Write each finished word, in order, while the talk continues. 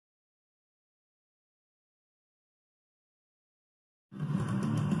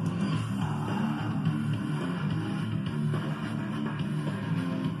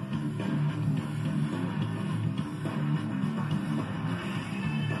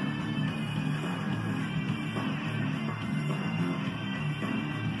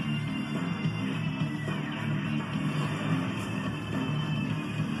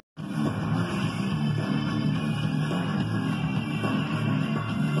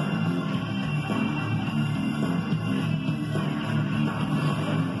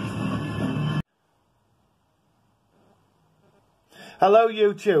Hello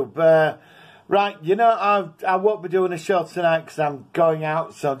YouTube. Right, you know, I won't be doing a show tonight because I'm going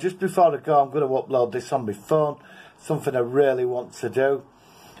out. So just before I go, I'm going to upload this on my phone. Something I really want to do.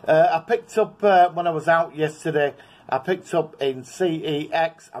 I picked up, when I was out yesterday, I picked up in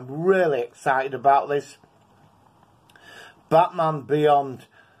CEX. I'm really excited about this. Batman Beyond,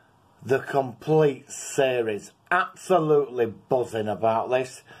 the complete series. Absolutely buzzing about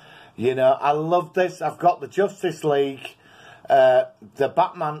this. You know, I love this. I've got the Justice League, the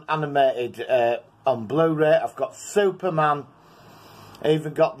Batman animated on Blu-ray. I've got Superman. I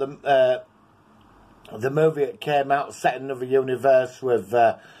even got the movie that came out set in another universe with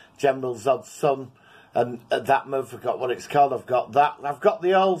General Zod's son, and that movie, I forgot what it's called. I've got that. I've got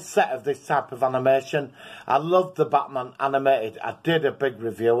the whole set of this type of animation. I love the Batman animated. I did a big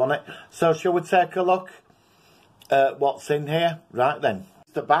review on it. So shall we take a look at what's in here? Right then.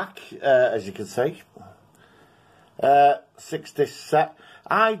 The back, as you can see. 6-disc set.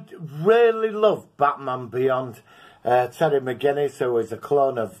 I really love Batman Beyond. Terry McGinnis, who is a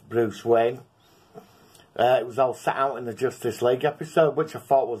clone of Bruce Wayne. It was all set out in the Justice League episode, which I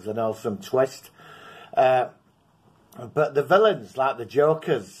thought was an awesome twist. But the villains, like the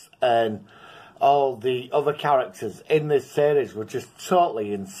Jokers and all the other characters in this series, were just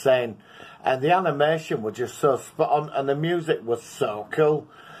totally insane. And the animation were just so spot on, and the music was so cool.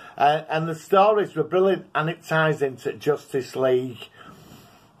 And the stories were brilliant, and it ties into Justice League,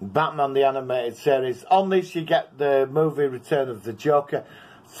 Batman the Animated Series. On this, you get the movie Return of the Joker.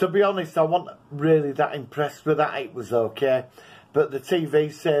 To be honest, I wasn't really that impressed with that. It was okay. But the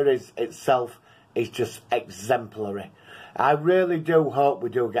TV series itself is just exemplary. I really do hope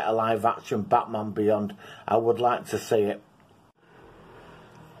we do get a live-action Batman Beyond. I would like to see it.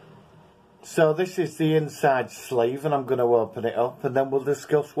 So this is the inside sleeve, and I'm going to open it up, and then we'll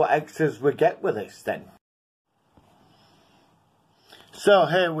discuss what extras we get with this then. So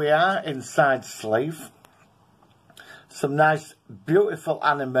here we are, inside sleeve. Some nice, beautiful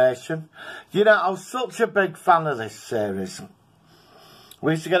animation. You know, I was such a big fan of this series.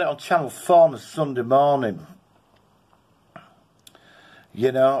 We used to get it on Channel 4 on a Sunday morning.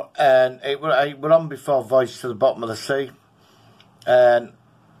 You know, and it were on before Voice to the Bottom of the Sea. And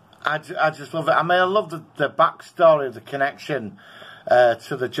I just love it. I mean, I love the backstory, the connection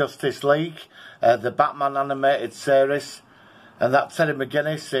to the Justice League, the Batman animated series, and that Terry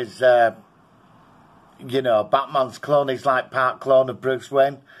McGinnis is, you know, Batman's clone. He's like part clone of Bruce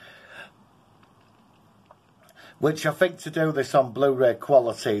Wayne, which I think to do this on Blu-ray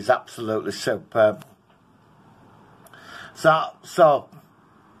quality is absolutely superb. So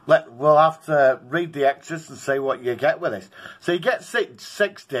we'll have to read the extras and see what you get with this. So you get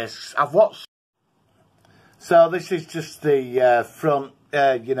six discs. I've watched. So this is just the front,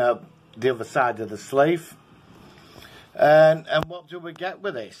 you know, the other side of the sleeve. And what do we get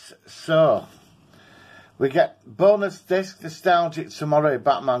with this? So we get bonus disc, Nostalgic Tomorrow,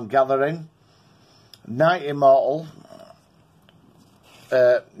 Batman Gathering, Night Immortal,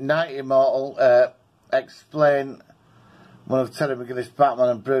 explain one of Terry McGinnis, Batman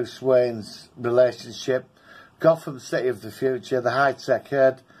and Bruce Wayne's relationship, Gotham City of the Future, the High-Tech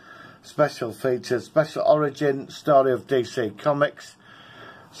Head, special features, special origin story of DC Comics.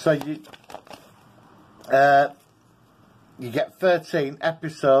 So you get 13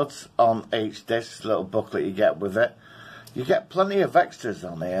 episodes on each disc, little booklet you get with it. You get plenty of extras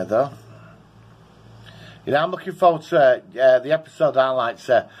on here though. You know, I'm looking forward to the episode highlights,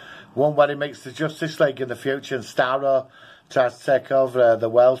 one where he meets the Justice League in the future and Starro tries to take over the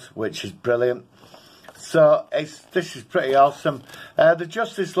world, which is brilliant. So this is pretty awesome. The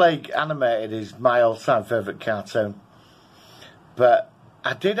Justice League animated is my all-time favourite cartoon. But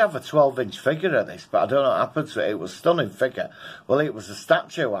I did have a 12-inch figure of this, but I don't know what happened to it. It was a stunning figure. Well, it was a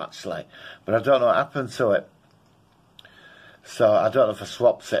statue, actually, but I don't know what happened to it. So I don't know if I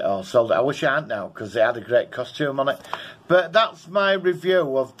swapped it or sold it. I wish I hadn't now, because it had a great costume on it. But that's my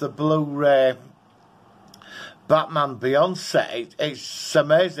review of the Blu-ray Batman Beyond set. It's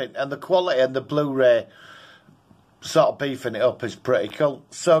amazing, and the quality and the Blu-ray sort of beefing it up is pretty cool.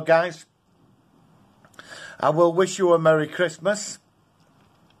 So guys, I will wish you a Merry Christmas.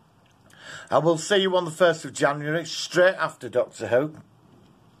 I will see you on the 1st of January, straight after Doctor Who.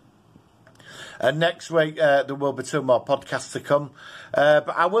 And next week, there will be 2 more podcasts to come. But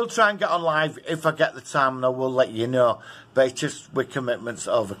I will try and get on live if I get the time, and I will let you know. But it's just with commitments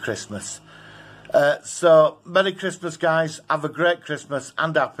over Christmas. So, Merry Christmas, guys. Have a great Christmas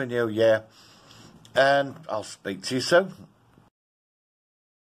and Happy New Year. And I'll speak to you soon.